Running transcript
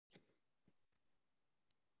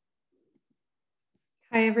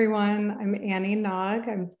Hi, everyone. I'm Annie Nog.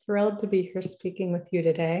 I'm thrilled to be here speaking with you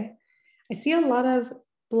today. I see a lot of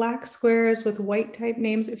Black squares with white type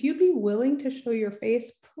names. If you'd be willing to show your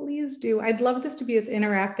face, please do. I'd love this to be as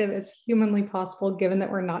interactive as humanly possible, given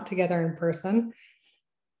that we're not together in person.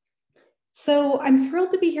 So I'm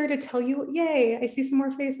thrilled to be here to tell you, yay, I see some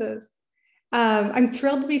more faces. I'm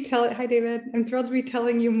thrilled to be hi, David. I'm thrilled to be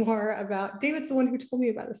telling you more about, David's the one who told me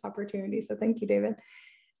about this opportunity. So thank you, David.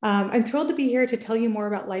 I'm thrilled to be here to tell you more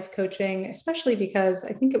about life coaching, especially because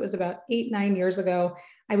I think it was about 8-9 years ago,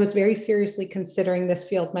 I was very seriously considering this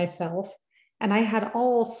field myself. And I had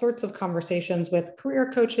all sorts of conversations with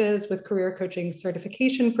career coaches, with career coaching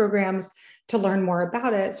certification programs to learn more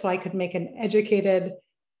about it so I could make an educated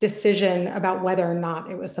decision about whether or not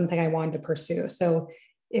it was something I wanted to pursue. So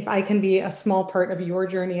if I can be a small part of your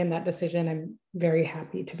journey in that decision, I'm very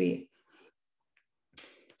happy to be.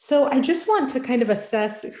 So I just want to kind of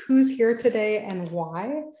assess who's here today and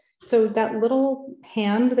why. So that little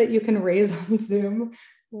hand that you can raise on Zoom,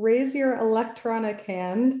 raise your electronic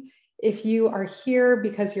hand if you are here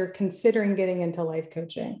because you're considering getting into life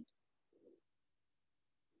coaching.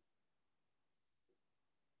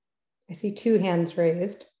 I see 2 hands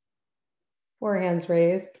raised, 4 hands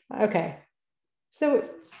raised. Okay.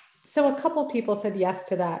 So a couple people said yes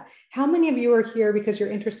to that. How many of you are here because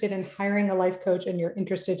you're interested in hiring a life coach and you're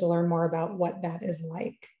interested to learn more about what that is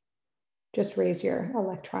like? Just raise your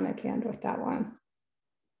electronic hand with that one.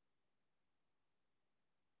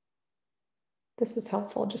 This is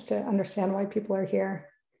helpful just to understand why people are here.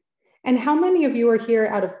 And how many of you are here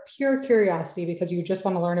out of pure curiosity because you just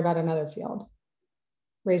want to learn about another field?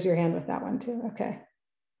 Raise your hand with that one too. Okay.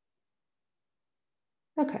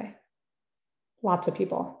 Okay. Lots of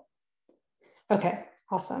people. Okay,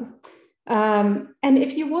 awesome. And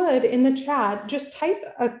if you would, in the chat, just type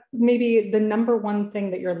maybe the number one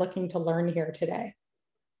thing that you're looking to learn here today.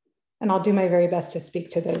 And I'll do my very best to speak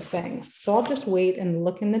to those things. So I'll just wait and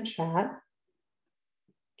look in the chat.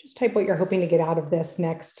 Just type what you're hoping to get out of this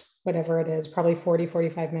next, whatever it is, probably 40,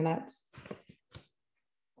 45 minutes.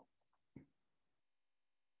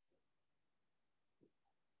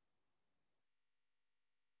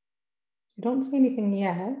 I don't see anything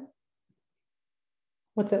yet.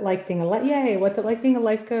 What's it like being yay, what's it like being a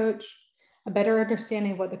life coach? A better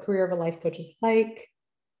understanding of what the career of a life coach is like.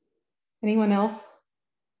 Anyone else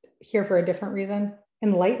here for a different reason?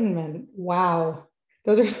 Enlightenment. Wow.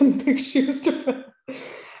 Those are some big shoes to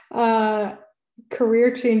fill.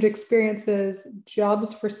 Career change experiences,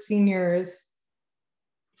 jobs for seniors.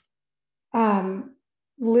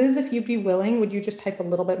 Liz, if you'd be willing, would you just type a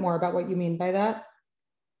little bit more about what you mean by that?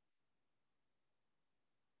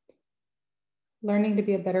 Learning to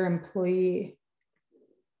be a better employee.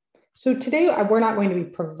 So today we're not going to be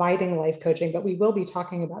providing life coaching, but we will be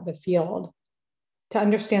talking about the field to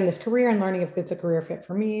understand this career and learning if it's a career fit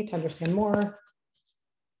for me, to understand more.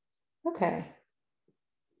 Okay.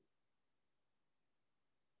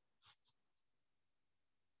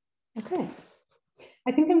 Okay.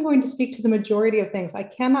 I think I'm going to speak to the majority of things. I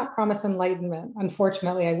cannot promise enlightenment.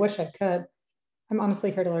 Unfortunately, I wish I could. I'm honestly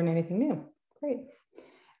here to learn anything new. Great.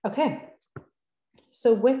 Okay.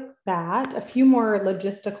 So with that, a few more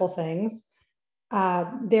logistical things.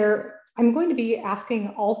 I'm going to be asking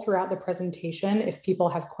all throughout the presentation if people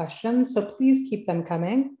have questions, so please keep them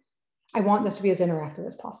coming. I want this to be as interactive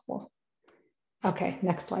as possible. Okay,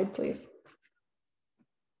 next slide, please.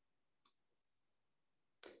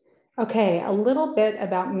 Okay, a little bit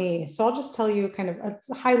about me. So I'll just tell you kind of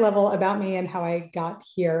a high level about me and how I got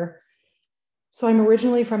here. So I'm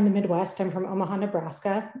originally from the Midwest. I'm from Omaha,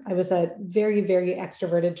 Nebraska. I was a very, very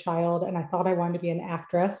extroverted child, and I thought I wanted to be an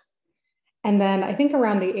actress. And then I think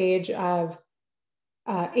around the age of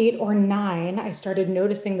 8 or 9, I started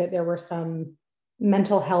noticing that there were some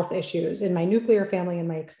mental health issues in my nuclear family and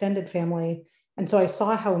my extended family. And so I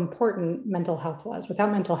saw how important mental health was.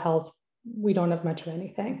 Without mental health, we don't have much of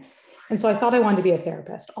anything. And so I thought I wanted to be a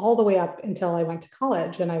therapist all the way up until I went to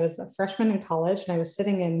college. And I was a freshman in college, and I was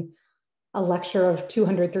sitting in a lecture of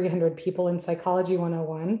 200, 300 people in Psychology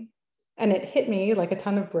 101. And it hit me like a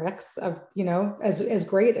ton of bricks of, as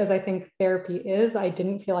great as I think therapy is, I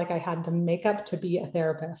didn't feel like I had the makeup to be a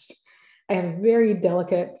therapist. I have very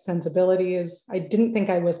delicate sensibilities. I didn't think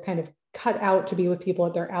I was kind of cut out to be with people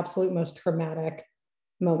at their absolute most traumatic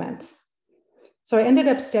moments. So I ended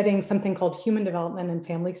up studying something called human development and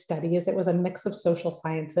family studies. It was a mix of social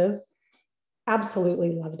sciences.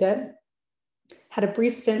 Absolutely loved it. Had a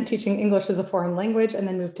brief stint teaching English as a foreign language and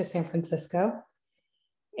then moved to San Francisco.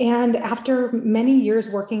 And after many years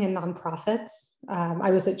working in nonprofits,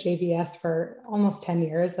 I was at JVS for almost 10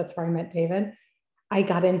 years. That's where I met David. I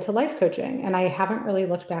got into life coaching and I haven't really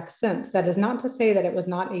looked back since. That is not to say that it was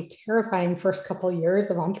not a terrifying first couple of years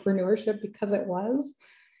of entrepreneurship, because it was.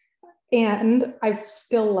 And I've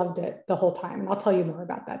still loved it the whole time. And I'll tell you more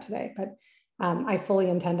about that today. But I fully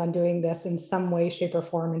intend on doing this in some way, shape, or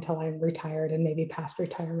form until I'm retired and maybe past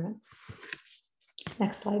retirement.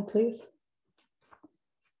 Next slide, please.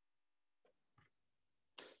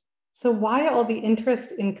 So why all the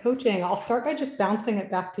interest in coaching? I'll start by just bouncing it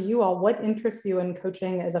back to you all. What interests you in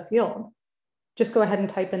coaching as a field? Just go ahead and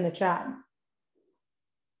type in the chat.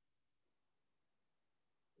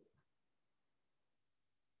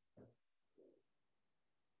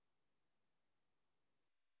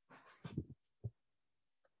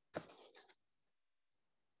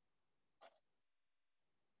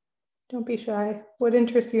 Don't be shy. What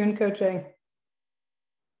interests you in coaching?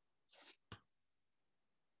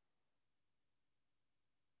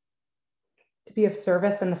 To be of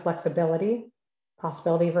service and the flexibility,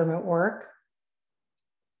 possibility of remote work,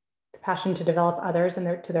 the passion to develop others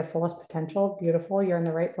and to their fullest potential. Beautiful, you're in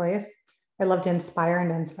the right place. I love to inspire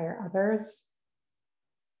and inspire others.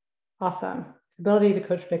 Awesome. Ability to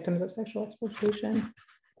coach victims of sexual exploitation.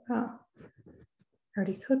 Oh,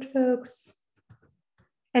 already coach folks.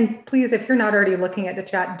 And please, if you're not already looking at the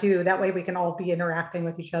chat, do. That way we can all be interacting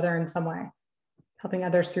with each other in some way. Helping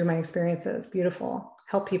others through my experiences. Beautiful.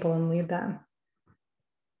 Help people and lead them.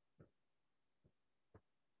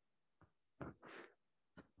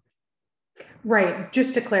 Right.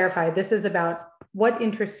 Just to clarify, this is about what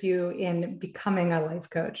interests you in becoming a life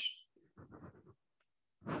coach,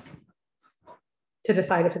 to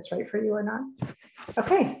decide if it's right for you or not.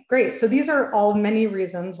 Okay, great. So these are all many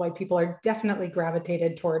reasons why people are definitely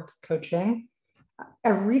gravitated towards coaching.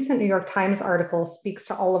 A recent New York Times article speaks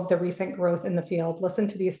to all of the recent growth in the field. Listen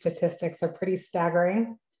to these statistics, they're pretty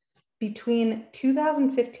staggering. Between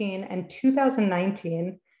 2015 and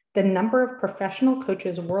 2019, the number of professional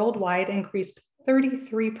coaches worldwide increased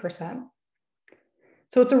 33%.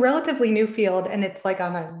 So it's a relatively new field, and it's like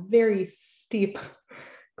on a very steep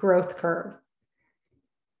growth curve.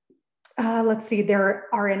 Let's see, there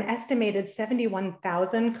are an estimated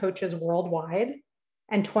 71,000 coaches worldwide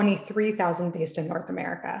and 23,000 based in North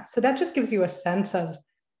America. So that just gives you a sense of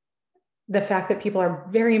the fact that people are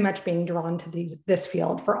very much being drawn to this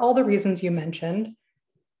field for all the reasons you mentioned,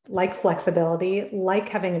 like flexibility, like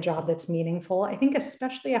having a job that's meaningful. I think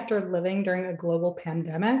especially after living during a global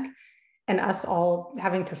pandemic and us all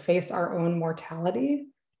having to face our own mortality,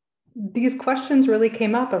 these questions really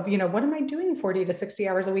came up of, what am I doing 40 to 60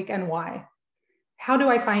 hours a week and why? How do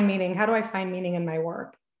I find meaning? How do I find meaning in my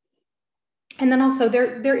work? And then also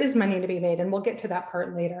there is money to be made, and we'll get to that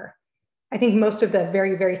part later. I think most of the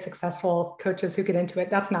very, very successful coaches who get into it,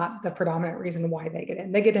 that's not the predominant reason why they get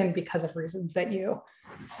in. They get in because of reasons oh,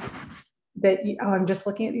 I'm just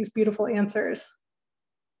looking at these beautiful answers.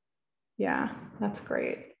 Yeah, that's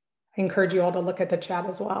great. I encourage you all to look at the chat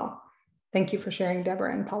as well. Thank you for sharing,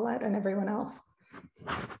 Deborah and Paulette and everyone else.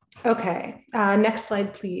 Okay, next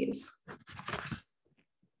slide, please.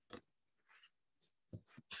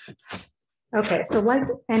 Okay, so like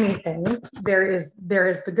anything, there is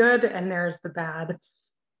the good and there's the bad.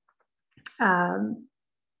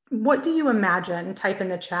 What do you imagine, type in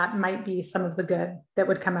the chat, might be some of the good that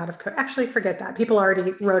would come out of coaching? Actually, forget that. People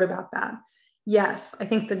already wrote about that. Yes, I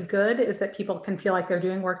think the good is that people can feel like they're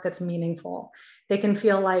doing work that's meaningful. They can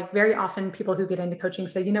feel like, very often people who get into coaching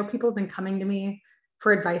say, people have been coming to me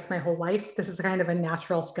for advice my whole life. This is kind of a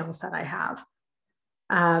natural skill set I have.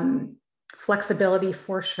 Flexibility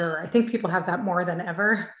for sure. I think people have that more than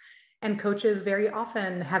ever. And coaches very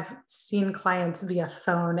often have seen clients via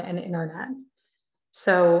phone and internet.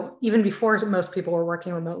 So even before most people were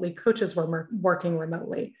working remotely, coaches were working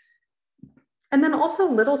remotely. And then also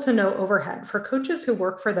little to no overhead for coaches who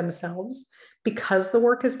work for themselves. Because the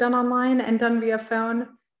work is done online and done via phone,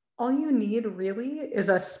 all you need really is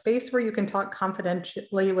a space where you can talk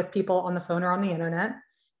confidentially with people on the phone or on the internet,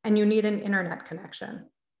 and you need an internet connection.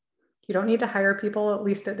 You don't need to hire people, at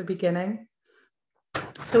least at the beginning.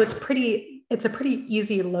 So it's a pretty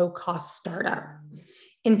easy, low-cost startup.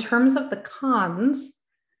 In terms of the cons,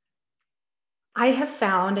 I have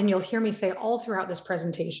found, and you'll hear me say all throughout this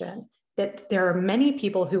presentation, that there are many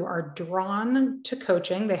people who are drawn to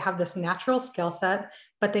coaching. They have this natural skill set,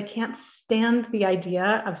 but they can't stand the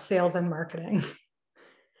idea of sales and marketing.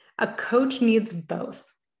 A coach needs both.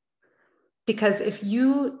 Because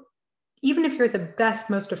even if you're the best,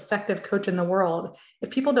 most effective coach in the world,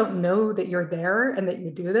 if people don't know that you're there and that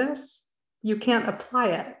you do this, you can't apply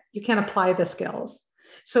it. You can't apply the skills.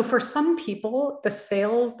 So for some people, the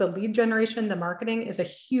sales, the lead generation, the marketing is a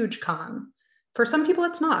huge con. For some people,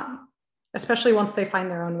 it's not. especially once they find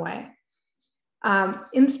their own way.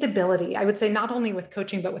 Instability, I would say not only with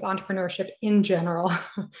coaching, but with entrepreneurship in general,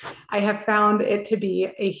 I have found it to be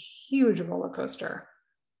a huge roller coaster.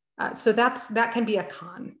 So that can be a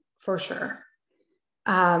con for sure.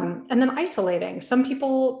 And then isolating. Some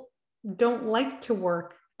people don't like to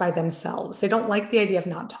work by themselves. They don't like the idea of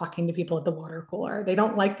not talking to people at the water cooler. They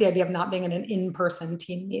don't like the idea of not being in an in-person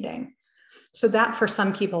team meeting. So that for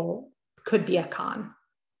some people could be a con.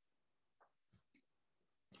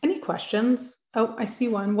 Any questions? Oh, I see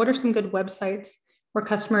one. What are some good websites where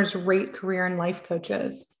customers rate career and life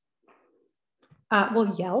coaches?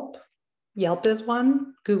 Well, Yelp. Yelp is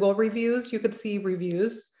one. Google reviews, you could see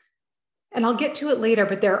reviews. And I'll get to it later,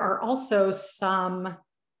 but there are also some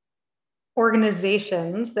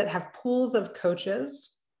organizations that have pools of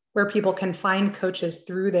coaches where people can find coaches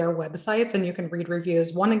through their websites and you can read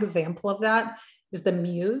reviews. One example of that is the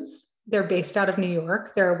Muse. They're based out of New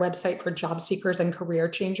York. They're a website for job seekers and career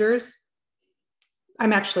changers.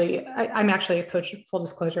 I'm actually a coach, full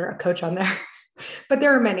disclosure, a coach on there, but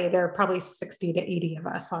there are many. There are probably 60 to 80 of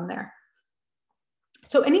us on there.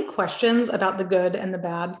 So any questions about the good and the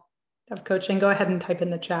bad of coaching, go ahead and type in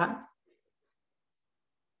the chat.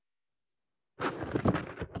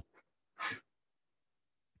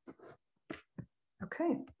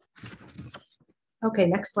 Okay. Okay,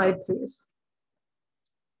 next slide, please.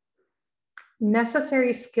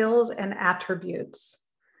 Necessary skills and attributes.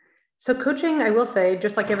 So coaching, I will say,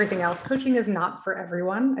 just like everything else, coaching is not for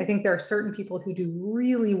everyone. I think there are certain people who do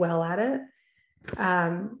really well at it.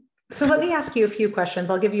 So let me ask you a few questions.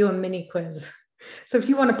 I'll give you a mini quiz. So if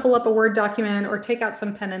you want to pull up a Word document or take out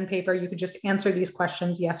some pen and paper, you could just answer these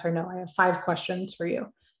questions, yes or no. I have 5 questions for you.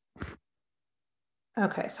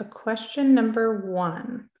 Okay, so question number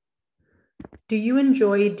 1. Do you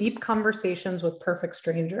enjoy deep conversations with perfect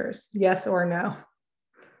strangers? Yes or no?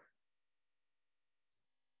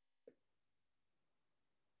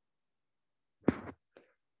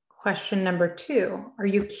 Question number 2, are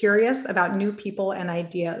you curious about new people and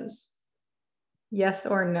ideas? Yes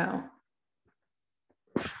or no?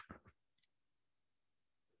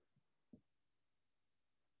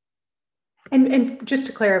 And just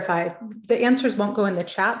to clarify, the answers won't go in the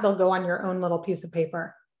chat, they'll go on your own little piece of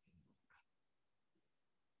paper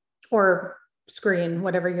or screen,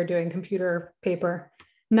 whatever you're doing, computer, paper.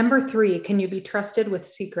 Number 3, can you be trusted with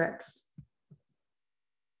secrets?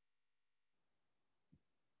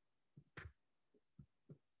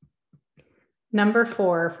 Number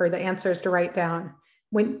 4, for the answers to write down,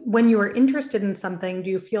 when you are interested in something, do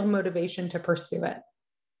you feel motivation to pursue it?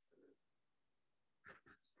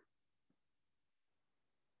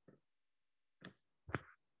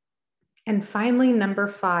 And finally, number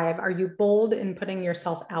 5, are you bold in putting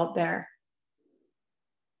yourself out there?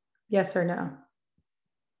 Yes or no?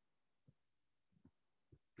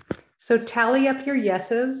 So tally up your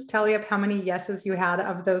yeses, tally up how many yeses you had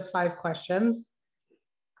of those 5 questions.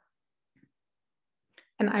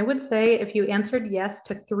 And I would say if you answered yes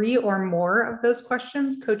to 3 or more of those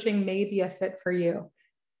questions, coaching may be a fit for you.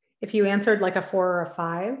 If you answered like a 4 or a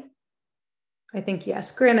 5, I think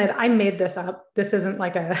yes. Granted, I made this up. This isn't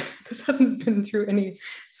like this hasn't been through any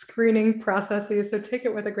screening processes, so take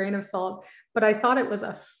it with a grain of salt. But I thought it was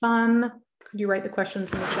a fun, could you write the questions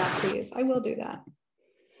in the chat, please? I will do that.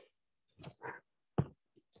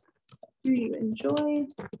 Do you enjoy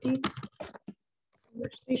deep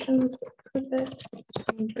conversations with perfect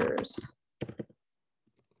strangers?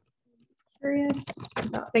 Curious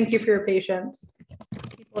about, thank you for your patience.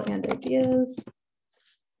 People and ideas.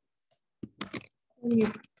 And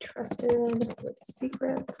you trusted with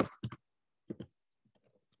secrets.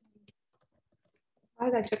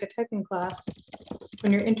 Glad I took a typing class.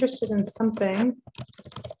 When you're interested in something,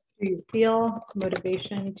 do you feel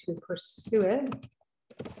motivation to pursue it?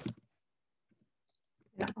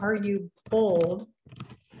 And are you bold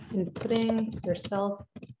in putting yourself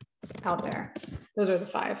out there? Those are the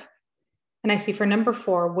 5. And I see for number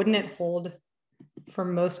 4, wouldn't it hold for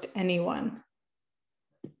most anyone?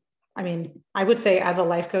 I mean, I would say as a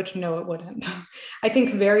life coach, no, it wouldn't. I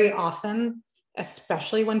think very often,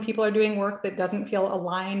 especially when people are doing work that doesn't feel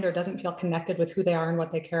aligned or doesn't feel connected with who they are and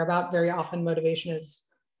what they care about, very often motivation is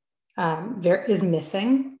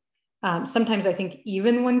missing. Sometimes I think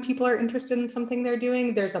even when people are interested in something they're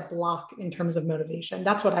doing, there's a block in terms of motivation.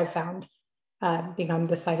 That's what I found being on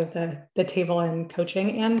this side of the table in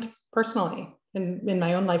coaching and personally in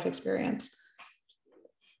my own life experience.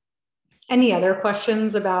 Any other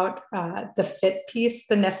questions about the fit piece,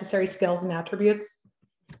 the necessary skills and attributes?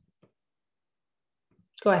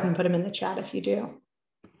 Go ahead and put them in the chat if you do.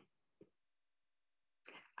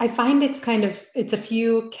 I find it's a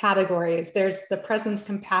few categories. There's the presence,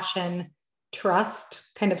 compassion, trust,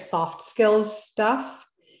 kind of soft skills stuff.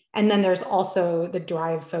 And then there's also the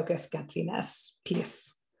drive, focus, gutsiness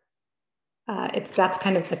piece. That's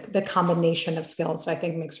kind of the combination of skills that I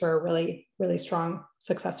think makes for a really, really strong,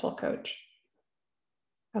 successful coach.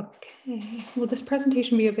 Okay, will this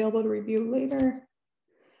presentation be available to review later?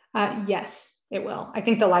 Yes, it will. I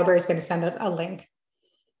think the library is going to send a link.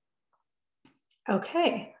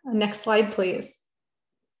 Okay, next slide, please.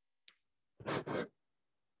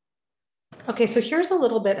 Okay, so here's a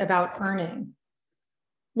little bit about earning.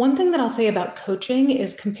 One thing that I'll say about coaching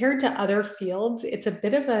is compared to other fields, it's a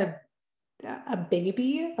bit of a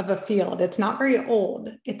baby of a field. It's not very old.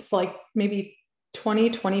 It's like maybe 20,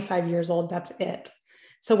 25 years old. That's it.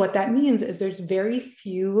 So what that means is there's very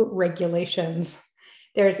few regulations.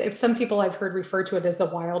 If some people I've heard refer to it as the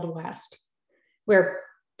Wild West, where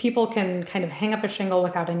people can kind of hang up a shingle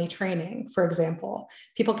without any training, for example.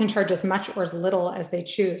 People can charge as much or as little as they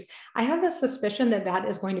choose. I have a suspicion that that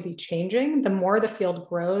is going to be changing. The more the field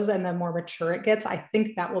grows and the more mature it gets, I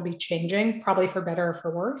think that will be changing, probably for better or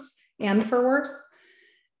for worse, and for worse.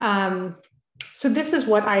 So this is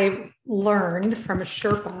what I learned from a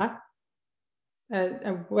Sherpa,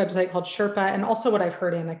 a website called Sherpa, and also what I've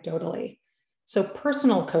heard anecdotally. So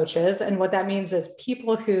personal coaches, and what that means is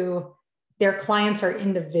people who their clients are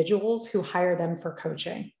individuals who hire them for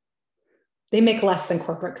coaching. They make less than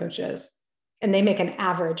corporate coaches, and they make an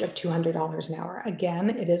average of $200 an hour. Again,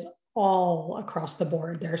 it is all across the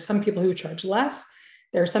board. There are some people who charge less.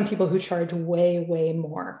 There are some people who charge way, way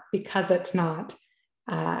more because it's not,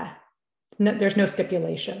 there's no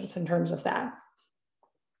stipulations in terms of that.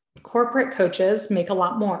 Corporate coaches make a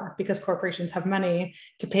lot more because corporations have money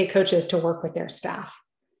to pay coaches to work with their staff.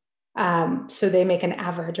 So they make an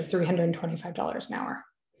average of $325 an hour.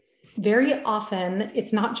 Very often,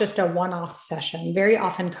 it's not just a one-off session. Very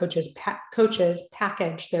often coaches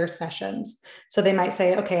package their sessions. So they might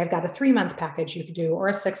say, okay, I've got a 3-month package you could do, or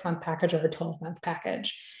a 6-month package, or a 12-month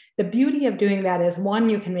package. The beauty of doing that is, one,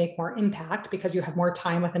 you can make more impact because you have more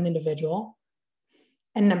time with an individual.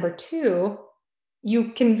 And number two,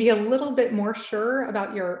 you can be a little bit more sure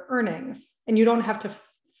about your earnings, and you don't have to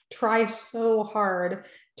try so hard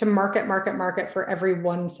to market for every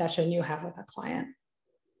one session you have with a client.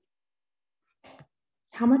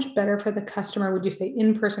 How much better for the customer would you say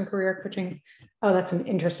in-person career coaching? Oh, that's an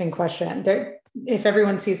interesting question. If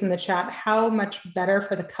everyone sees in the chat, how much better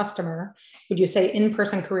for the customer would you say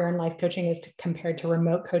in-person career and life coaching is compared to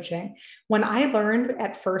remote coaching? When I learned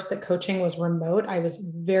at first that coaching was remote, I was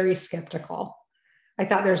very skeptical. I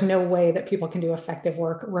thought there's no way that people can do effective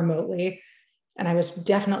work remotely. And I was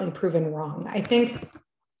definitely proven wrong. I think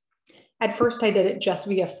at first I did it just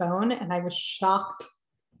via phone, and I was shocked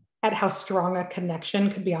at how strong a connection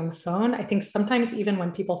could be on the phone. I think sometimes even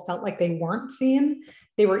when people felt like they weren't seen,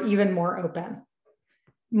 they were even more open.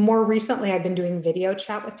 More recently, I've been doing video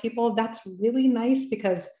chat with people. That's really nice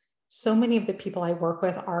because so many of the people I work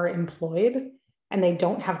with are employed and they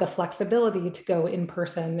don't have the flexibility to go in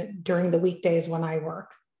person during the weekdays when I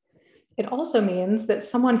work. It also means that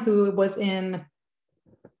someone who was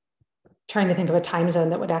trying to think of a time zone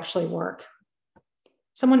that would actually work.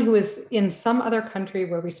 Someone who is in some other country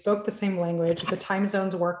where we spoke the same language, the time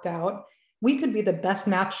zones worked out, we could be the best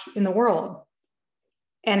match in the world.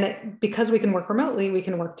 And because we can work remotely, we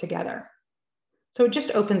can work together. So it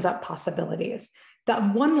just opens up possibilities. The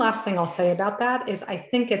one last thing I'll say about that is I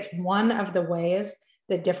think it's one of the ways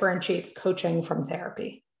that differentiates coaching from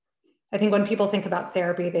therapy. I think when people think about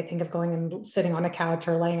therapy, they think of going and sitting on a couch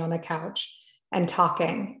or laying on a couch and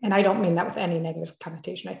talking. And I don't mean that with any negative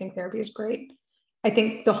connotation. I think therapy is great. I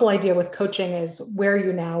think the whole idea with coaching is where are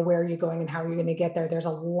you now, where are you going, and how are you going to get there? There's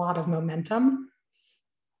a lot of momentum.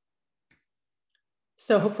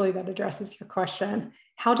 So hopefully that addresses your question.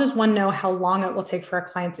 How does one know how long it will take for a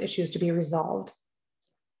client's issues to be resolved?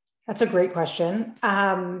 That's a great question.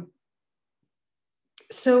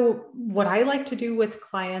 So what I like to do with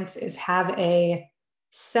clients is have a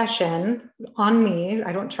session on me.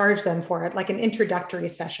 I don't charge them for it, like an introductory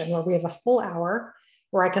session where we have a full hour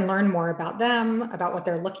where I can learn more about them, about what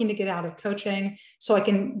they're looking to get out of coaching. So I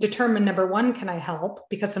can determine, number one, can I help?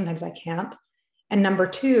 Because sometimes I can't. And number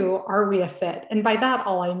two, are we a fit? And by that,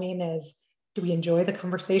 all I mean is, do we enjoy the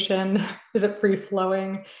conversation? Is it free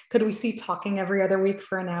flowing? Could we see talking every other week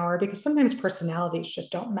for an hour? Because sometimes personalities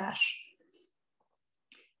just don't mesh.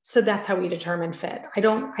 So that's how we determine fit. I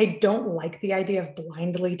don't like the idea of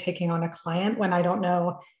blindly taking on a client when I don't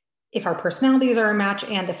know if our personalities are a match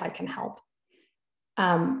and if I can help.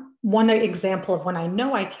 One example of when I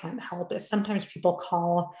know I can't help is sometimes people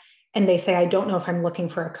call and they say, I don't know if I'm looking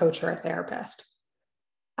for a coach or a therapist.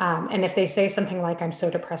 And if they say something like, I'm so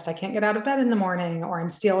depressed, I can't get out of bed in the morning, or I'm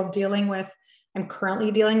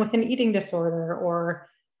currently dealing with an eating disorder, or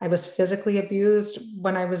I was physically abused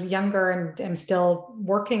when I was younger and am still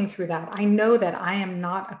working through that. I know that I am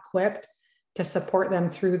not equipped to support them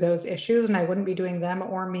through those issues, and I wouldn't be doing them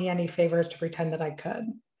or me any favors to pretend that I could.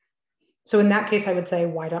 So in that case, I would say,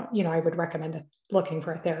 I would recommend looking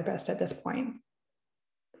for a therapist at this point.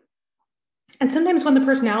 And sometimes when the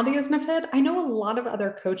personality isn't a fit, I know a lot of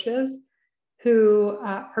other coaches who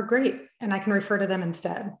are great, and I can refer to them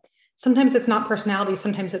instead. Sometimes it's not personality,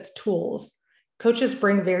 sometimes it's tools. Coaches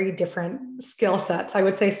bring very different skill sets. I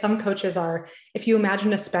would say some coaches are, if you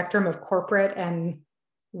imagine a spectrum of corporate and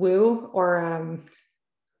woo, or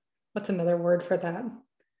what's another word for that?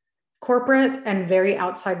 Corporate and very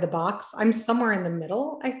outside the box. I'm somewhere in the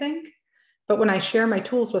middle, I think. But when I share my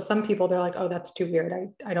tools with some people, they're like, oh, that's too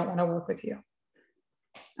weird. I don't want to work with you.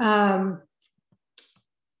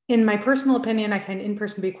 In my personal opinion, I find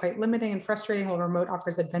in-person to be quite limiting and frustrating, while remote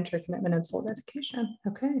offers adventure, commitment, and soul dedication.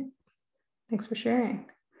 Okay, thanks for sharing.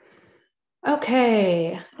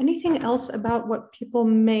 Okay, anything else about what people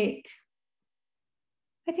make?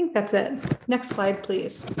 I think that's it. Next slide,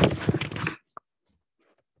 please.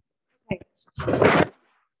 Okay.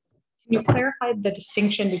 Can you clarify the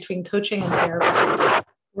distinction between coaching and therapy?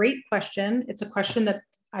 Great question. It's a question that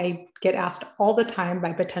I get asked all the time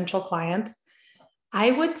by potential clients.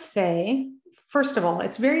 I would say, first of all,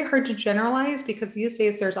 it's very hard to generalize because these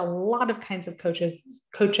days there's a lot of kinds of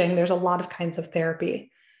coaching, there's a lot of kinds of therapy.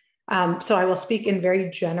 So I will speak in very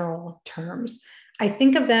general terms. I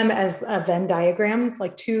think of them as a Venn diagram,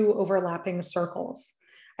 like two overlapping circles.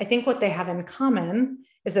 I think what they have in common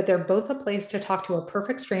is that they're both a place to talk to a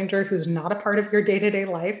perfect stranger who's not a part of your day-to-day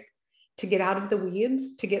life, to get out of the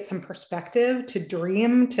weeds, to get some perspective, to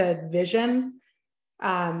dream, to vision.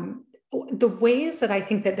 The ways that I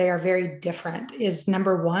think that they are very different is,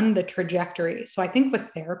 number one, the trajectory. So I think with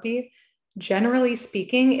therapy, generally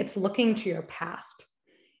speaking, it's looking to your past.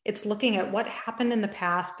 It's looking at what happened in the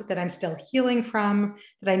past that I'm still healing from,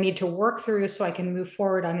 that I need to work through so I can move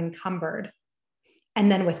forward unencumbered.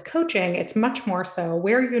 And then with coaching, it's much more so,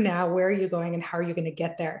 where are you now, where are you going, and how are you going to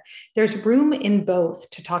get there? There's room in both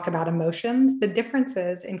to talk about emotions. The difference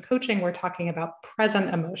is in coaching, we're talking about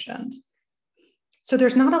present emotions. So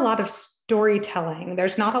there's not a lot of storytelling.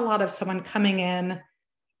 There's not a lot of someone coming in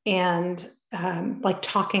and like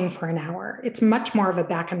talking for an hour. It's much more of a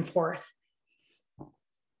back and forth.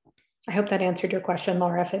 I hope that answered your question,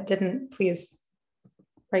 Laura. If it didn't, please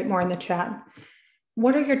write more in the chat.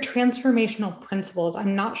 What are your transformational principles?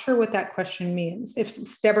 I'm not sure what that question means.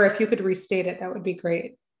 Deborah, if you could restate it, that would be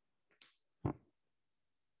great.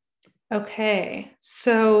 Okay,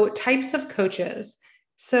 so types of coaches.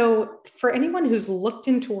 So for anyone who's looked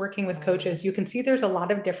into working with coaches, you can see there's a lot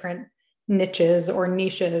of different niches or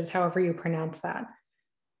niches, however you pronounce that.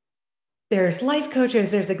 There's life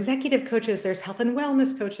coaches, there's executive coaches, there's health and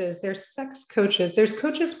wellness coaches, there's sex coaches, there's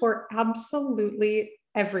coaches for absolutely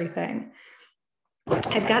everything.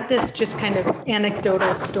 I've got this just kind of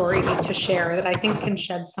anecdotal story to share that I think can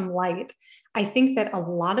shed some light. I think that a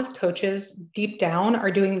lot of coaches deep down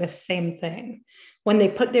are doing the same thing. When they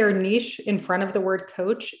put their niche in front of the word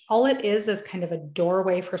coach, all it is kind of a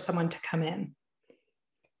doorway for someone to come in.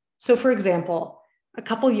 So for example, a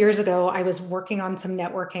couple of years ago, I was working on some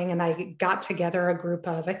networking and I got together a group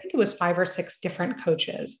of, I think it was 5 or 6 different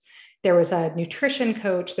coaches. There was a nutrition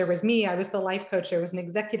coach, there was me, I was the life coach, there was an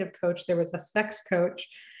executive coach, there was a sex coach.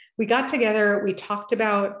 We got together, we talked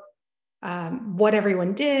about what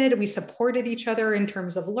everyone did, we supported each other in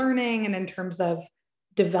terms of learning and in terms of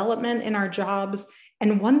development in our jobs.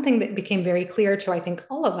 And one thing that became very clear to, I think,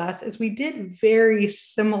 all of us is we did very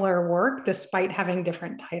similar work despite having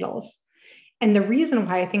different titles. And the reason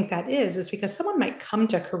why I think that is because someone might come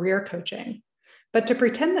to career coaching, but to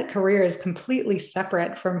pretend that career is completely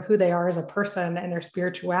separate from who they are as a person and their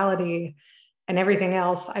spirituality and everything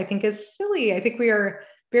else, I think is silly. I think we are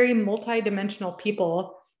very multidimensional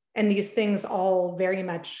people, and these things all very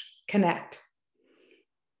much connect.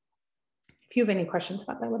 If you have any questions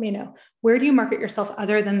about that, let me know. Where do you market yourself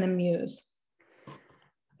other than the Muse?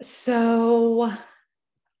 So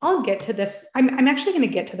I'll get to this. I'm actually going to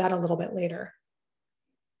get to that a little bit later.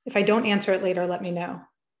 If I don't answer it later, let me know.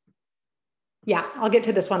 Yeah, I'll get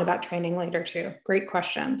to this one about training later too. Great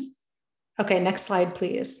questions. Okay, next slide,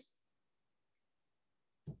 please.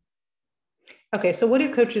 Okay, so what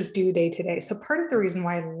do coaches do day to day? So part of the reason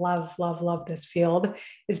why I love this field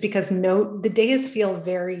is because the days feel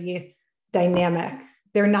very dynamic.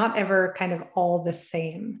 They're not ever kind of all the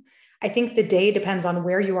same. I think the day depends on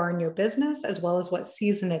where you are in your business as well as what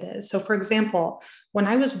season it is. So, for example, when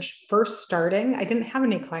I was first starting, I didn't have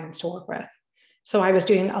any clients to work with. So, I was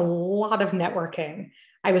doing a lot of networking.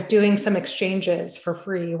 I was doing some exchanges for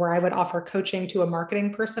free where I would offer coaching to a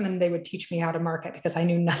marketing person and they would teach me how to market because I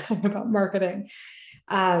knew nothing about marketing.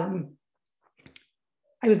 I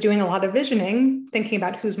was doing a lot of visioning, thinking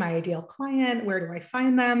about who's my ideal client, where do I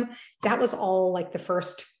find them? That was all like the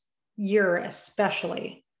first year,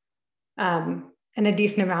 especially. And a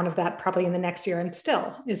decent amount of that probably in the next year and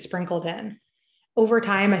still is sprinkled in. Over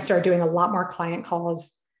time, I started doing a lot more client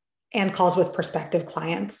calls and calls with prospective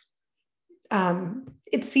clients.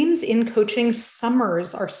 It seems in coaching,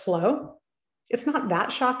 summers are slow. It's not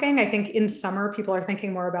that shocking. I think in summer, people are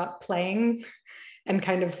thinking more about playing and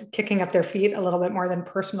kind of kicking up their feet a little bit more than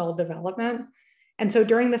personal development. And so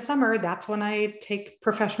during the summer, that's when I take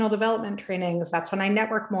professional development trainings. That's when I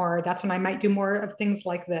network more. That's when I might do more of things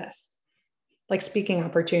like this, like speaking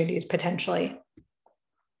opportunities potentially.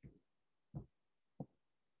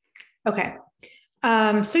 Okay.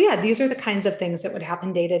 So yeah, these are the kinds of things that would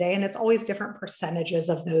happen day to day, and it's always different percentages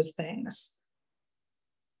of those things.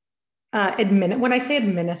 When I say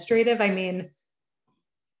administrative, I mean,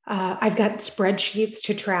 I've got spreadsheets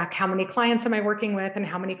to track how many clients am I working with and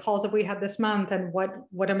how many calls have we had this month and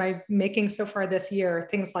what am I making so far this year,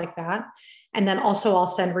 things like that. And then also I'll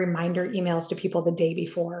send reminder emails to people the day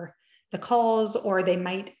before the calls, or they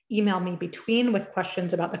might email me between with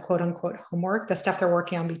questions about the quote unquote homework, the stuff they're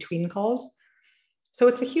working on between calls. So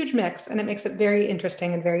it's a huge mix and it makes it very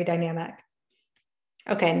interesting and very dynamic.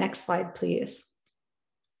 Okay, next slide, please.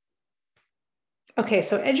 Okay,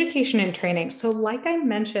 so education and training. So like I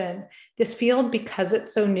mentioned, this field, because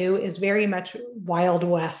it's so new, is very much wild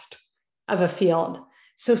west of a field.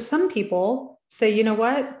 So some people say, you know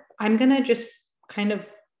what, I'm going to just kind of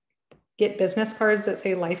get business cards that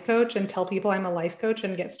say life coach and tell people I'm a life coach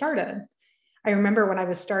and get started. I remember when I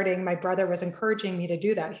was starting, my brother was encouraging me to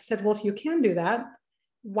do that. He said, well, if you can do that,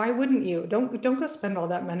 why wouldn't you? Don't go spend all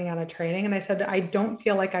that money on a training. And I said, I don't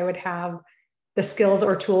feel like I would have the skills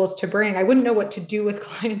or tools to bring. I wouldn't know what to do with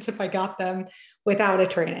clients if I got them without a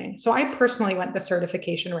training. So I personally went the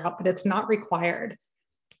certification route, but it's not required.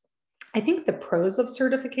 I think the pros of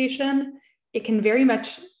certification, it can very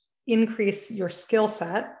much increase your skill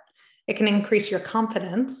set. It can increase your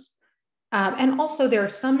confidence. And also there are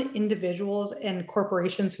some individuals and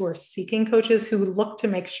corporations who are seeking coaches who look to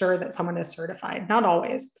make sure that someone is certified. Not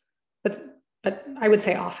always, but I would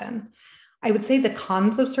say often. I would say the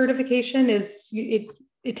cons of certification is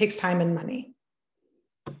it takes time and money.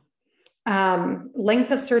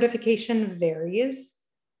 Length of certification varies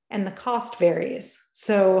and the cost varies.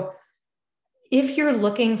 So if you're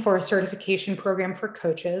looking for a certification program for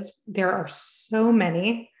coaches, there are so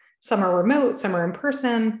many. Some are remote, some are in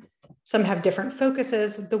person, some have different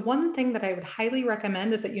focuses. The one thing that I would highly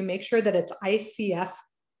recommend is that you make sure that it's ICF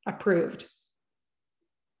approved.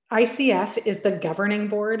 ICF is the governing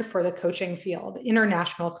board for the coaching field,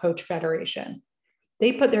 International Coach Federation.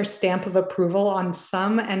 They put their stamp of approval on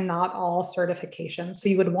some and not all certifications. So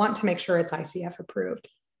you would want to make sure it's ICF approved.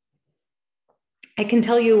 I can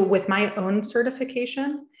tell you with my own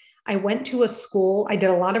certification, I went to a school, I did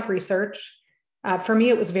a lot of research. For me,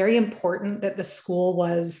 it was very important that the school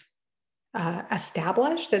was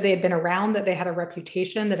established, that they had been around, that they had a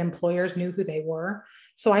reputation, that employers knew who they were.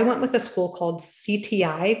 So I went with a school called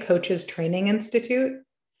CTI, Coaches Training Institute.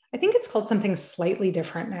 I think it's called something slightly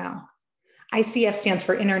different now. ICF stands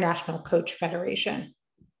for International Coach Federation.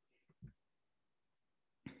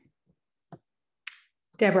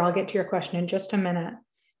 Deborah, I'll get to your question in just a minute.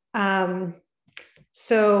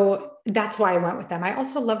 So that's why I went with them. I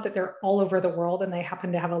also love that they're all over the world and they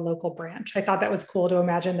happen to have a local branch. I thought that was cool to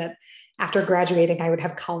imagine that after graduating, I would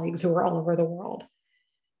have colleagues who were all over the world.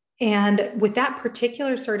 And with that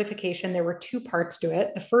particular certification, there were two parts to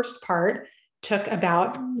it. The first part took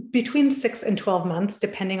about between 6 and 12 months,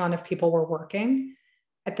 depending on if people were working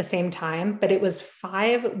at the same time, but it was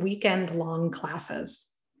 5 weekend-long classes.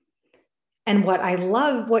 And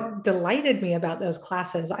what delighted me about those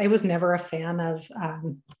classes, I was never a fan of,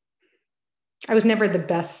 I was never the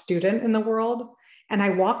best student in the world. And I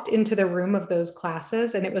walked into the room of those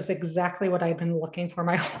classes and it was exactly what I'd been looking for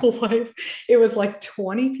my whole life. It was like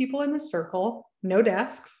 20 people in a circle, no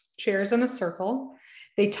desks, chairs in a circle.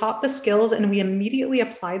 They taught the skills and we immediately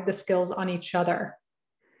applied the skills on each other.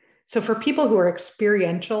 So for people who are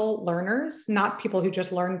experiential learners, not people who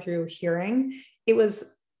just learn through hearing, it was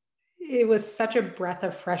such a breath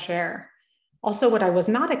of fresh air. Also, what I was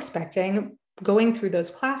not expecting, going through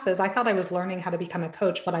those classes, I thought I was learning how to become a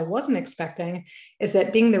coach. What I wasn't expecting is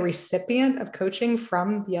that being the recipient of coaching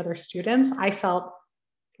from the other students, I felt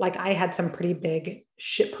like I had some pretty big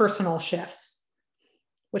personal shifts,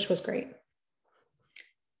 which was great.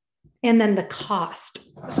 And then the cost.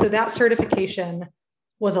 So that certification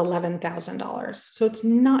was $11,000. So it's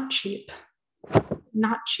not cheap,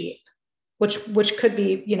 which could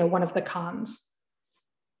be, one of the cons.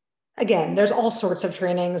 Again, there's all sorts of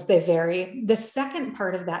trainings, they vary. The second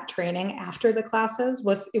part of that training after the classes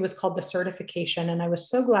was called the certification. And I was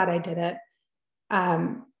so glad I did it.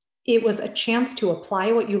 It was a chance to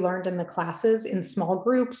apply what you learned in the classes in small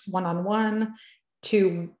groups, one-on-one.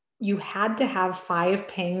 You had to have 5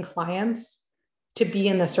 paying clients to be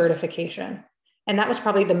in the certification. And that was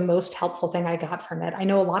probably the most helpful thing I got from it. I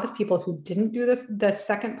know a lot of people who didn't do the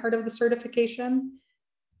second part of the certification,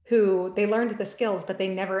 who they learned the skills, but they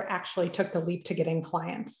never actually took the leap to getting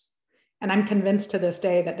clients. And I'm convinced to this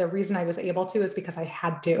day that the reason I was able to is because I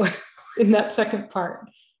had to in that second part.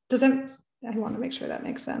 I want to make sure that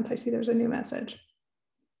makes sense. I see there's a new message.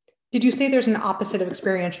 Did you say there's an opposite of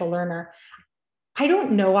experiential learner? I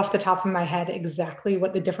don't know off the top of my head exactly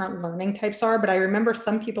what the different learning types are, but I remember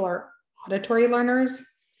some people are auditory learners.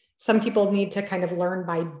 Some people need to kind of learn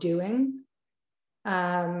by doing.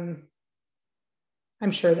 I'm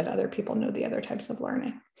sure that other people know the other types of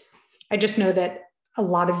learning. I just know that a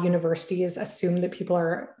lot of universities assume that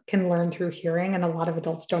people can learn through hearing, and a lot of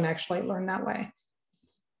adults don't actually learn that way.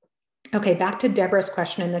 Okay, back to Deborah's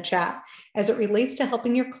question in the chat. As it relates to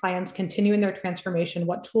helping your clients continue in their transformation,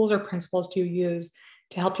 what tools or principles do you use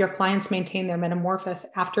to help your clients maintain their metamorphosis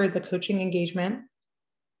after the coaching engagement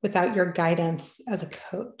without your guidance as a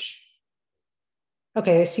coach?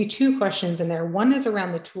 Okay, I see 2 questions in there. One is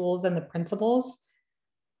around the tools and the principles.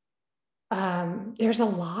 There's a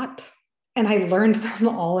lot, and I learned them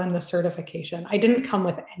all in the certification. I didn't come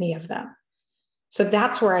with any of them. So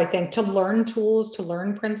that's where I think to learn tools, to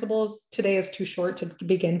learn principles, today is too short to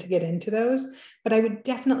begin to get into those. But I would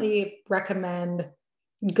definitely recommend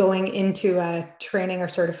going into a training or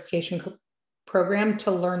certification program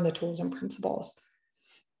to learn the tools and principles.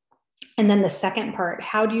 And then the second part,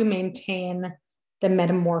 how do you maintain the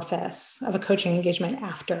metamorphosis of a coaching engagement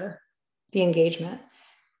after the engagement?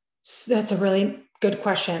 So that's a really good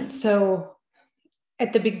question. So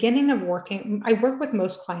at the beginning of working, I work with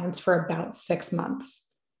most clients for about 6 months.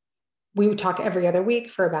 We would talk every other week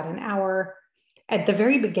for about an hour. At the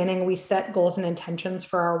very beginning, we set goals and intentions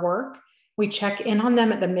for our work. We check in on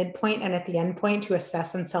them at the midpoint and at the end point to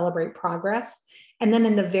assess and celebrate progress. And then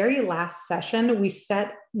in the very last session, we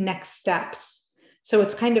set next steps. So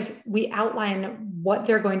it's kind of, we outline what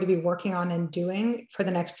they're going to be working on and doing for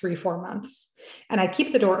the next 3-4 months. And I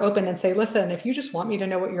keep the door open and say, listen, if you just want me to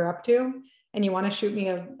know what you're up to, and you want to shoot me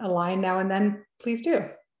a line now and then, please do.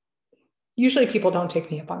 Usually people don't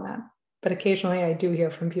take me up on that, but occasionally I do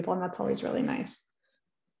hear from people, and that's always really nice.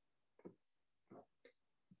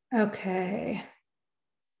 Okay.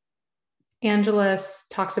 Angela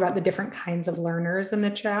talks about the different kinds of learners in the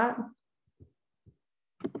chat.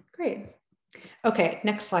 Great. Okay,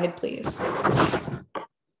 next slide, please.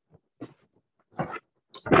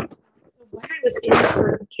 When I was in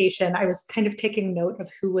certification, I was kind of taking note of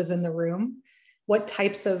who was in the room, what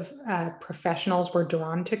types of professionals were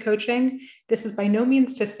drawn to coaching. This is by no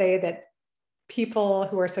means to say that people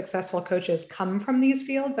who are successful coaches come from these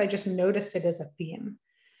fields. I just noticed it as a theme.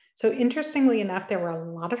 So interestingly enough, there were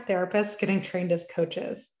a lot of therapists getting trained as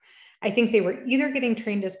coaches. I think they were either getting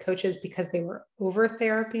trained as coaches because they were over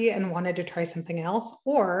therapy and wanted to try something else,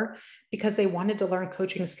 or because they wanted to learn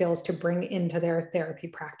coaching skills to bring into their therapy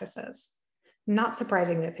practices. Not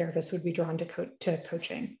surprising that therapists would be drawn to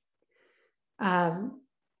coaching.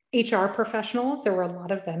 HR professionals, there were a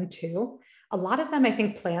lot of them too. A lot of them, I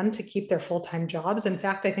think, planned to keep their full-time jobs. In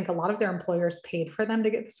fact, I think a lot of their employers paid for them to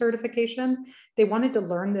get the certification. They wanted to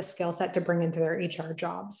learn this skill set to bring into their HR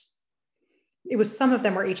jobs. It was some of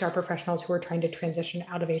them were HR professionals who were trying to transition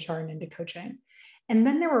out of HR and into coaching. And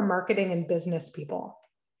then there were marketing and business people.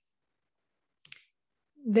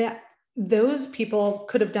 Those people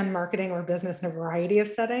could have done marketing or business in a variety of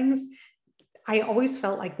settings. I always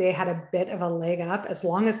felt like they had a bit of a leg up. As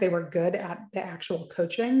long as they were good at the actual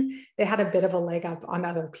coaching, they had a bit of a leg up on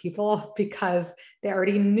other people because they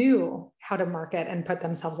already knew how to market and put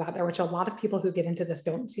themselves out there, which a lot of people who get into this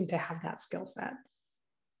don't seem to have that skill set.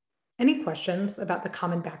 Any questions about the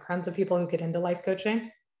common backgrounds of people who get into life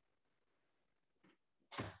coaching?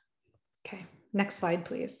 Okay, next slide,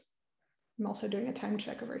 please. I'm also doing a time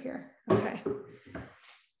check over here. Okay.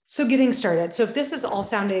 So getting started. So if this is all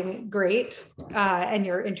sounding great and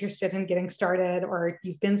you're interested in getting started, or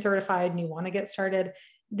you've been certified and you want to get started,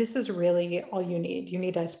 this is really all you need. You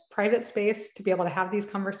need a private space to be able to have these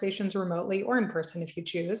conversations remotely or in person if you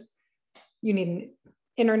choose. You need an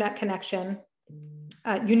internet connection.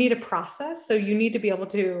 You need a process. So you need to be able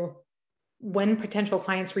to, when potential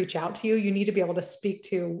clients reach out to you, you need to be able to speak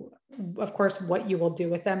to, of course, what you will do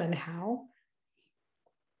with them and how.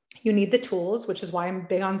 You need the tools, which is why I'm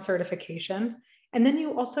big on certification. And then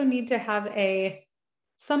you also need to have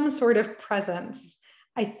some sort of presence.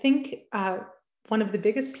 I think one of the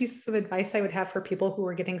biggest pieces of advice I would have for people who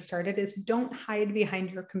are getting started is don't hide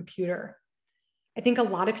behind your computer. I think a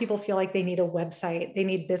lot of people feel like they need a website, they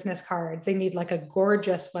need business cards, they need like a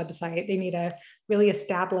gorgeous website, they need a really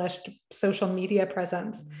established social media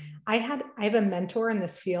presence. I have a mentor in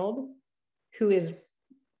this field who is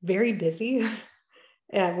very busy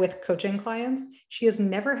with coaching clients. She has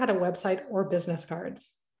never had a website or business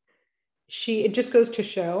cards. It just goes to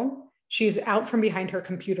show she's out from behind her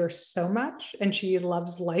computer so much and she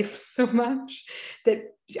loves life so much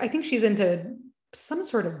that I think she's into some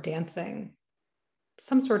sort of dancing,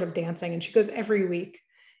 and she goes every week.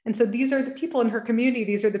 And so these are the people in her community.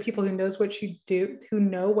 These are the people who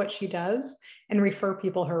know what she does and refer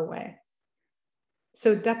people her way.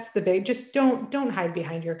 So that's the big, just don't hide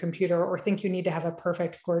behind your computer or think you need to have a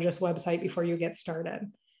perfect, gorgeous website before you get started.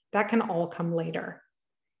 That can all come later.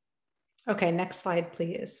 Okay, next slide,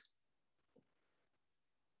 please.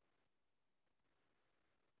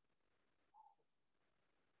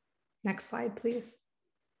 Next slide, please.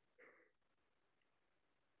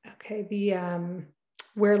 Okay, the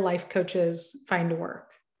where life coaches find work.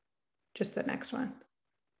 Just the next one.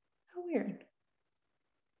 How weird.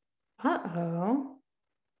 Uh-oh.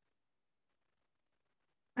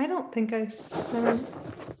 I don't think I saw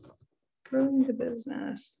growing the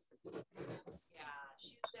business. Yeah,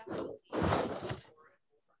 she's definitely.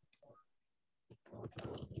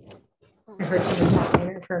 I heard someone talking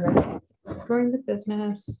there for a minute. Growing the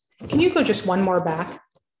business. Can you go just one more back?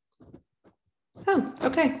 Oh,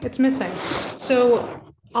 okay, it's missing. So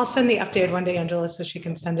I'll send the updated one to Angela so she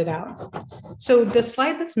can send it out. So the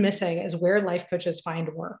slide that's missing is where life coaches find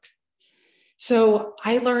work. So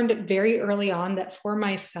I learned very early on that for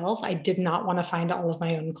myself, I did not want to find all of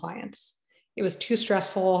my own clients. It was too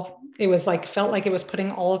stressful. It was felt like it was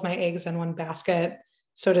putting all of my eggs in one basket,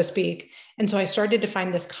 so to speak. And so I started to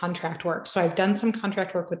find this contract work. So I've done some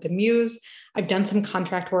contract work with the Muse. I've done some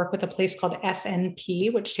contract work with a place called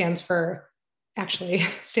SNP, which stands for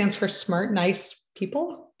Smart, Nice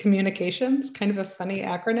People Communications, kind of a funny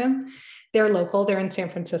acronym. They're local, they're in San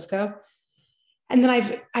Francisco. And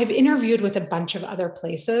then I've interviewed with a bunch of other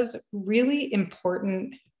places, really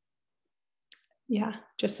important. Yeah,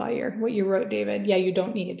 just saw what you wrote, David. Yeah, you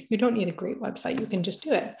don't need a great website. You can just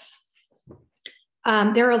do it.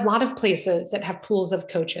 There are a lot of places that have pools of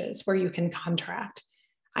coaches where you can contract.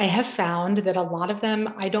 I have found that a lot of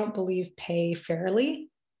them, I don't believe, pay fairly.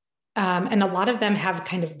 And a lot of them have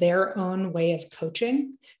kind of their own way of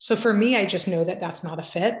coaching. So for me, I just know that that's not a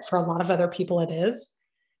fit. For a lot of other people, it is.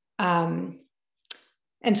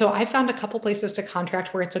 And so I found a couple places to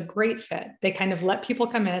contract where it's a great fit. They kind of let people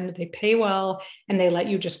come in, they pay well, and they let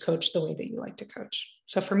you just coach the way that you like to coach.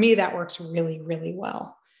 So for me, that works really, really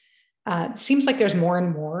well. It seems like there's more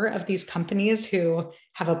and more of these companies who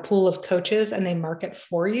have a pool of coaches and they market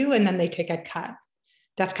for you and then they take a cut.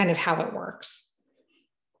 That's kind of how it works.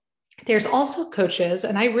 There's also coaches,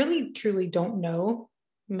 and I really truly don't know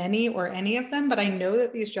many or any of them, but I know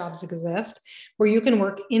that these jobs exist where you can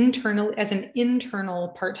work internally as an internal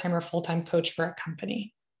part-time or full-time coach for a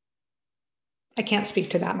company. I can't speak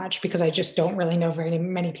to that much because I just don't really know very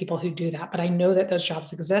many people who do that, but I know that those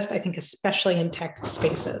jobs exist, I think, especially in tech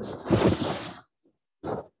spaces.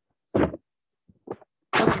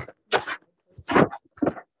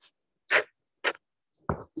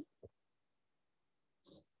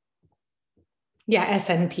 Yeah,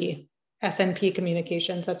 SNP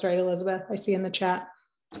Communications. That's right, Elizabeth. I see in the chat.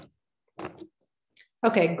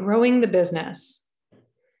 Okay, growing the business.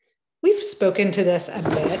 We've spoken to this a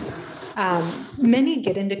bit. Many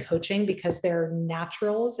get into coaching because they're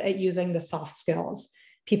naturals at using the soft skills.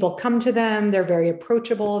 People come to them, they're very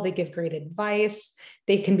approachable, they give great advice,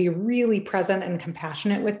 they can be really present and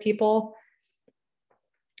compassionate with people.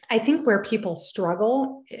 I think where people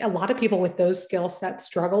struggle, a lot of people with those skill sets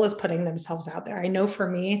struggle is putting themselves out there. I know for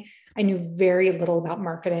me, I knew very little about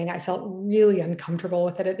marketing. I felt really uncomfortable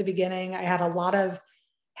with it at the beginning. I had a lot of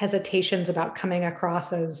hesitations about coming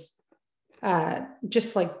across as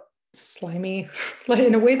just like slimy, like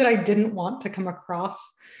in a way that I didn't want to come across.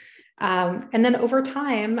 And then over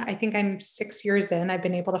time, I think I'm 6 years in, I've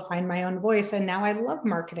been able to find my own voice. And now I love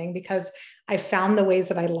marketing because I found the ways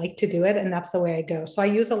that I like to do it. And that's the way I go. So I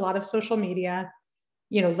use a lot of social media,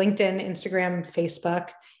 LinkedIn, Instagram, Facebook.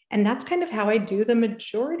 And that's kind of how I do the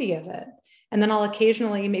majority of it. And then I'll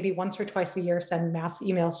occasionally, maybe once or twice a year, send mass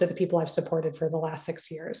emails to the people I've supported for the last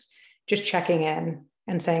 6 years, just checking in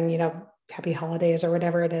and saying, happy holidays or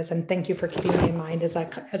whatever it is. And thank you for keeping me in mind as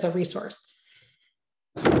a resource.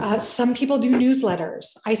 Some people do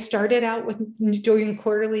newsletters. I started out with doing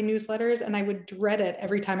quarterly newsletters and I would dread it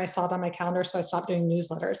every time I saw it on my calendar. So I stopped doing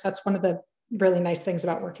newsletters. That's one of the really nice things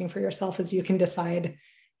about working for yourself is you can decide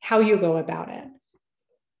how you go about it.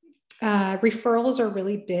 Referrals are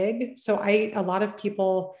really big. So a lot of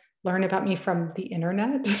people learn about me from the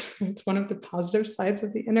internet. It's one of the positive sides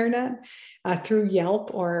of the internet, through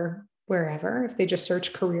Yelp or wherever, if they just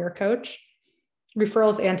search career coach.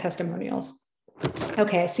 Referrals and testimonials.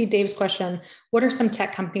 Okay, I see Dave's question. What are some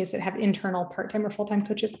tech companies that have internal part-time or full-time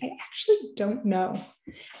coaches? I actually don't know.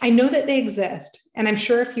 I know that they exist. And I'm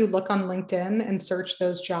sure if you look on LinkedIn and search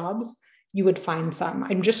those jobs, you would find some.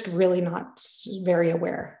 I'm just really not very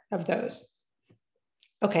aware of those.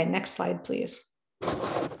 Okay, next slide, please.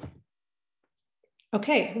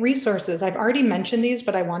 Okay, resources. I've already mentioned these,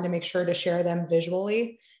 but I wanted to make sure to share them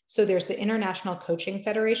visually. So there's the International Coaching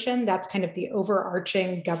Federation. That's kind of the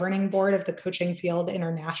overarching governing board of the coaching field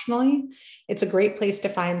internationally. It's a great place to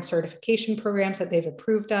find certification programs that they've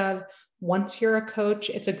approved of. Once you're a coach,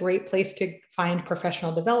 it's a great place to find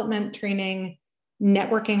professional development training,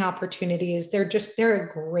 networking opportunities. They're a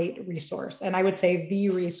great resource. And I would say the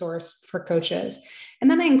resource for coaches.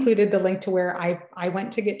 And then I included the link to where I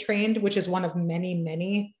went to get trained, which is one of many,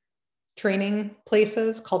 many training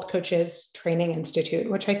places called Coaches Training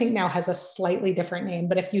Institute, which I think now has a slightly different name.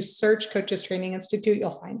 But if you search Coaches Training Institute,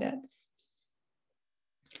 you'll find it.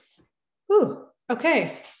 Ooh,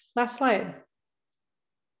 okay, last slide.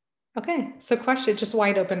 Okay, so question, just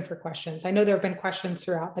wide open for questions. I know there have been questions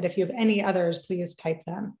throughout, but if you have any others, please type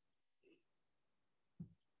them.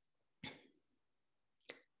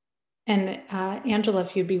 And Angela,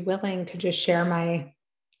 if you'd be willing to just share my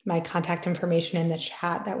contact information in the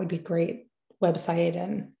chat, that would be great. Website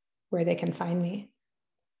and where they can find me.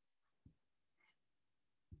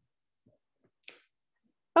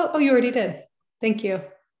 Oh, you already did. Thank you.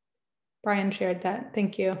 Brian shared that.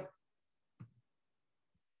 Thank you.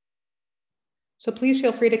 So please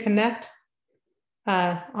feel free to connect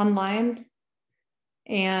online.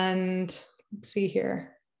 And let's see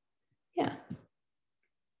here. Yeah.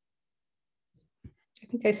 I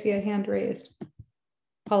think I see a hand raised.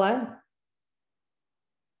 Paulette?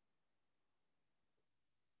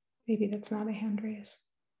 Maybe that's not a hand raise.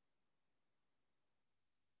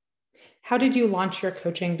 How did you launch your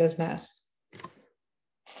coaching business?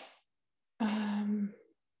 I'm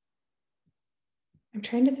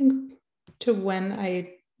trying to think to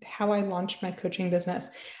how I launched my coaching business.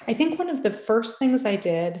 I think one of the first things I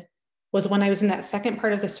did was when I was in that second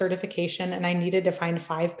part of the certification and I needed to find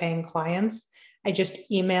 5 paying clients, I just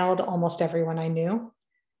emailed almost everyone I knew,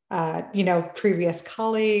 previous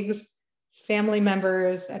colleagues, family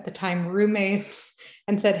members, at the time roommates,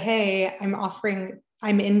 and said, hey,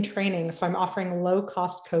 I'm in training, so I'm offering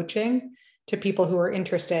low-cost coaching to people who are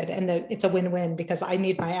interested. And it's a win-win because I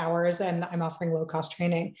need my hours and I'm offering low-cost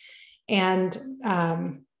training. And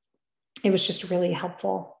it was just really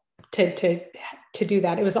helpful to do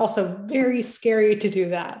that. It was also very scary to do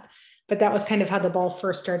that, but that was kind of how the ball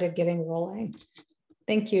first started getting rolling.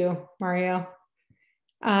 Thank you, Mario.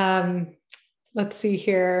 Let's see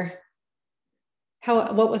here.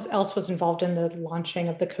 What else was involved in the launching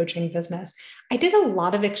of the coaching business? I did a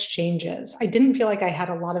lot of exchanges. I didn't feel like I had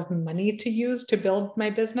a lot of money to use to build my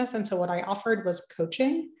business. And so what I offered was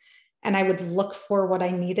coaching, and I would look for what I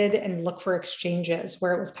needed and look for exchanges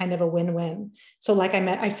where it was kind of a win-win. So like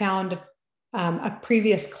I found a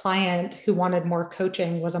previous client who wanted more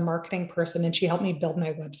coaching, was a marketing person, and she helped me build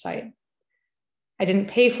my website. I didn't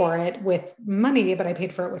pay for it with money, but I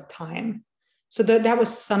paid for it with time. So that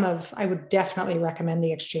was I would definitely recommend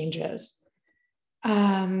the exchanges.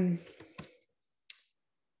 The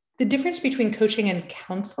difference between coaching and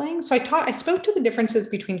counseling. So I spoke to the differences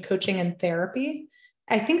between coaching and therapy.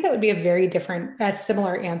 I think that would be a very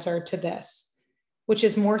similar answer to this, which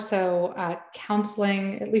is more so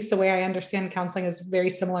counseling, at least the way I understand counseling is very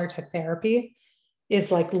similar to therapy, is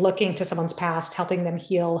like looking to someone's past, helping them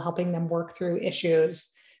heal, helping them work through issues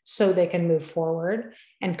so they can move forward.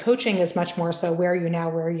 And coaching is much more so, where are you now,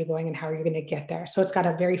 where are you going, and how are you going to get there? So it's got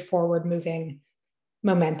a very forward moving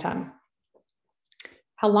momentum.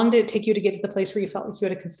 How long did it take you to get to the place where you felt like you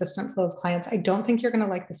had a consistent flow of clients? I don't think you're going to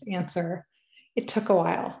like this answer. It took a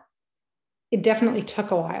while. It definitely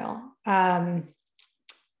took a while. I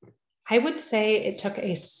would say it took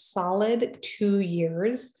a solid 2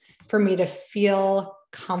 years for me to feel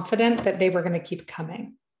confident that they were going to keep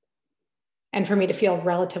coming and for me to feel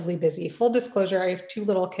relatively busy. Full disclosure, I have 2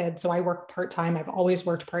 little kids, so I work part-time. I've always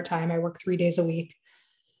worked part-time. I work 3 days a week.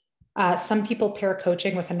 Some people pair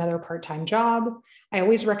coaching with another part-time job. I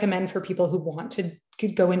always recommend for people who want to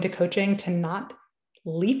go into coaching to not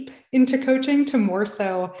leap into coaching, to more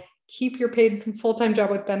so keep your paid full-time job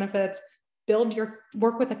with benefits,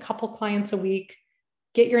 work with a couple clients a week,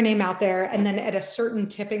 get your name out there, and then at a certain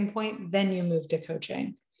tipping point, then you move to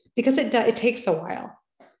coaching, because it takes a while.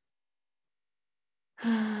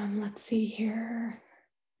 Let's see here.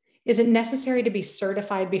 Is it necessary to be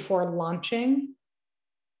certified before launching?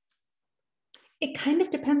 It kind of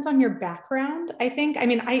depends on your background, I think. I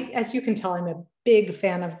mean, as you can tell, I'm a big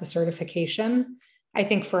fan of the certification. I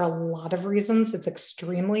think for a lot of reasons, it's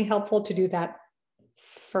extremely helpful to do that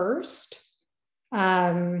first.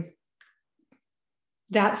 That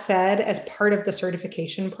said, as part of the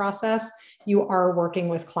certification process, you are working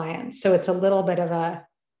with clients. So it's a little bit of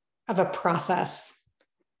a process.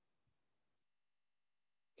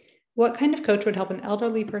 What kind of coach would help an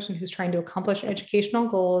elderly person who's trying to accomplish educational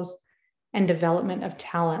goals and development of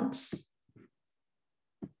talents?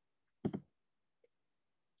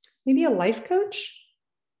 Maybe a life coach?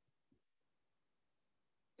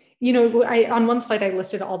 You know, on one slide, I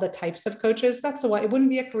listed all the types of coaches. That's why it wouldn't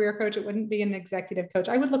be a career coach. It wouldn't be an executive coach.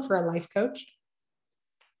 I would look for a life coach.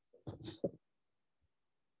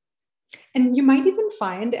 And you might even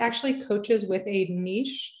find actually coaches with a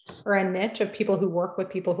niche or a niche of people who work with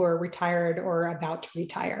people who are retired or about to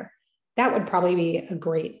retire. That would probably be a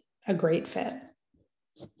great fit.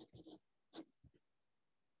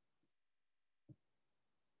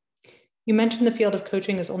 You mentioned the field of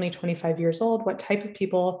coaching is only 25 years old. What type of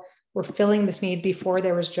people were filling this need before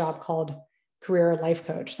there was a job called career life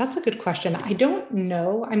coach? That's a good question. I don't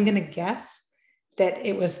know. I'm going to guess that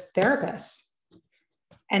it was therapists.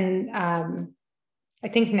 And I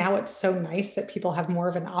think now it's so nice that people have more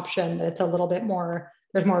of an option, that it's a little bit more,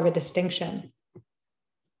 there's more of a distinction.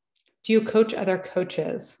 Do you coach other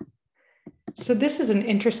coaches? So this is an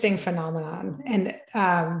interesting phenomenon. And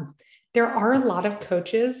there are a lot of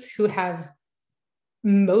coaches who have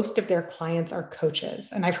most of their clients are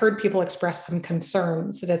coaches. And I've heard people express some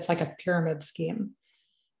concerns that it's like a pyramid scheme.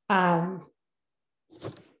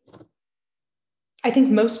 I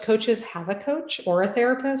think most coaches have a coach or a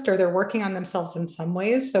therapist, or they're working on themselves in some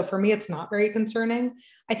ways. So for me, it's not very concerning.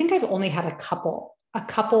 I think I've only had a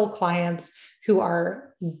couple clients who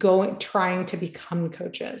are trying to become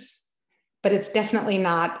coaches, but it's definitely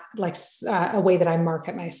not like a way that I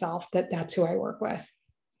market myself, that's who I work with.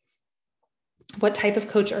 What type of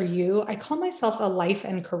coach are you? I call myself a life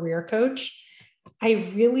and career coach.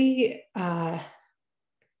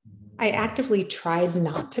 I actively tried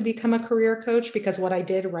not to become a career coach, because what I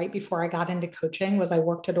did right before I got into coaching was I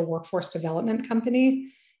worked at a workforce development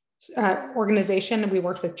company organization, and we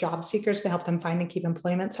worked with job seekers to help them find and keep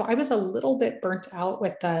employment. So I was a little bit burnt out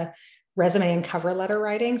with the resume and cover letter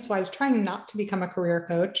writing. So I was trying not to become a career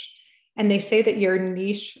coach. And they say that your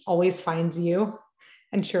niche always finds you.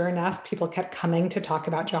 And sure enough, people kept coming to talk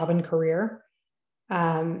about job and career.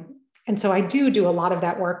 And so I do a lot of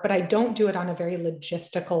that work, but I don't do it on a very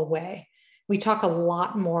logistical way. We talk a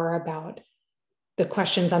lot more about the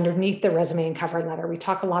questions underneath the resume and cover letter. We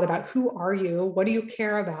talk a lot about who are you, what do you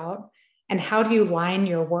care about, and how do you line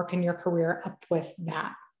your work and your career up with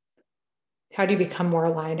that? How do you become more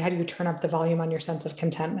aligned? How do you turn up the volume on your sense of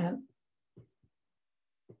contentment?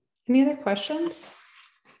 Any other questions?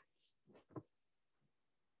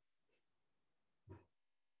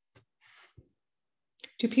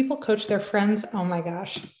 Do people coach their friends? Oh my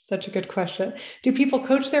gosh, such a good question. Do people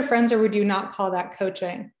coach their friends, or would you not call that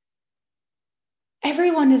coaching?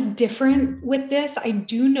 Everyone is different with this. I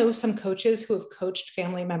do know some coaches who have coached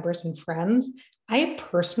family members and friends. I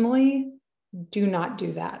personally do not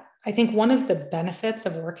do that. I think one of the benefits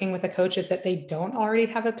of working with a coach is that they don't already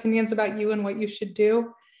have opinions about you and what you should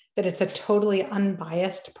do, that it's a totally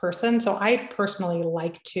unbiased person. So I personally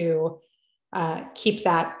like to keep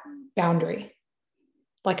that boundary.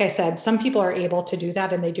 Like I said, some people are able to do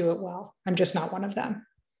that and they do it well. I'm just not one of them.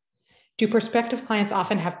 Do prospective clients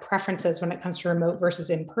often have preferences when it comes to remote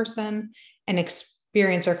versus in person, and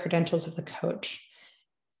experience or credentials of the coach?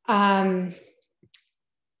 I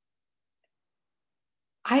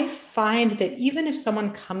find that even if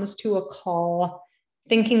someone comes to a call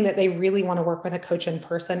thinking that they really want to work with a coach in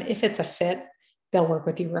person, if it's a fit, they'll work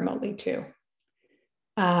with you remotely too.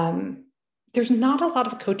 There's not a lot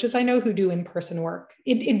of coaches I know who do in-person work.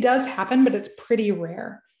 It does happen, but it's pretty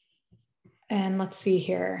rare. And let's see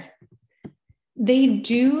here. They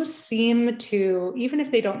do seem to, even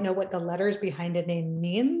if they don't know what the letters behind a name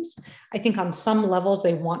means, I think on some levels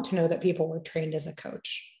they want to know that people were trained as a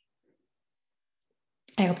coach.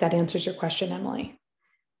 I hope that answers your question, Emily.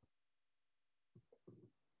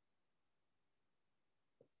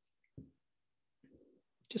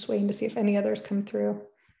 Just waiting to see if any others come through.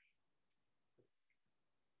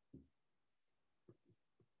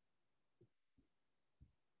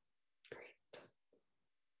 Great.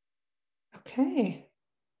 Okay.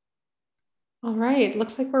 All right,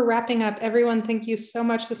 looks like we're wrapping up. Everyone, thank you so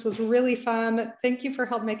much. This was really fun. Thank you for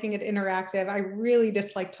help making it interactive. I really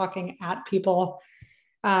dislike talking at people.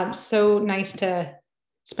 So nice to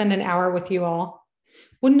spend an hour with you all.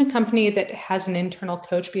 Wouldn't a company that has an internal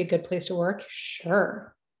coach be a good place to work?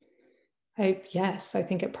 Sure. Yes, I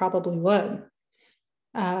think it probably would.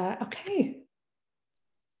 Okay.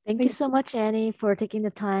 Thank you so much, Annie, for taking the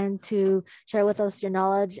time to share with us your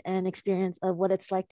knowledge and experience of what it's like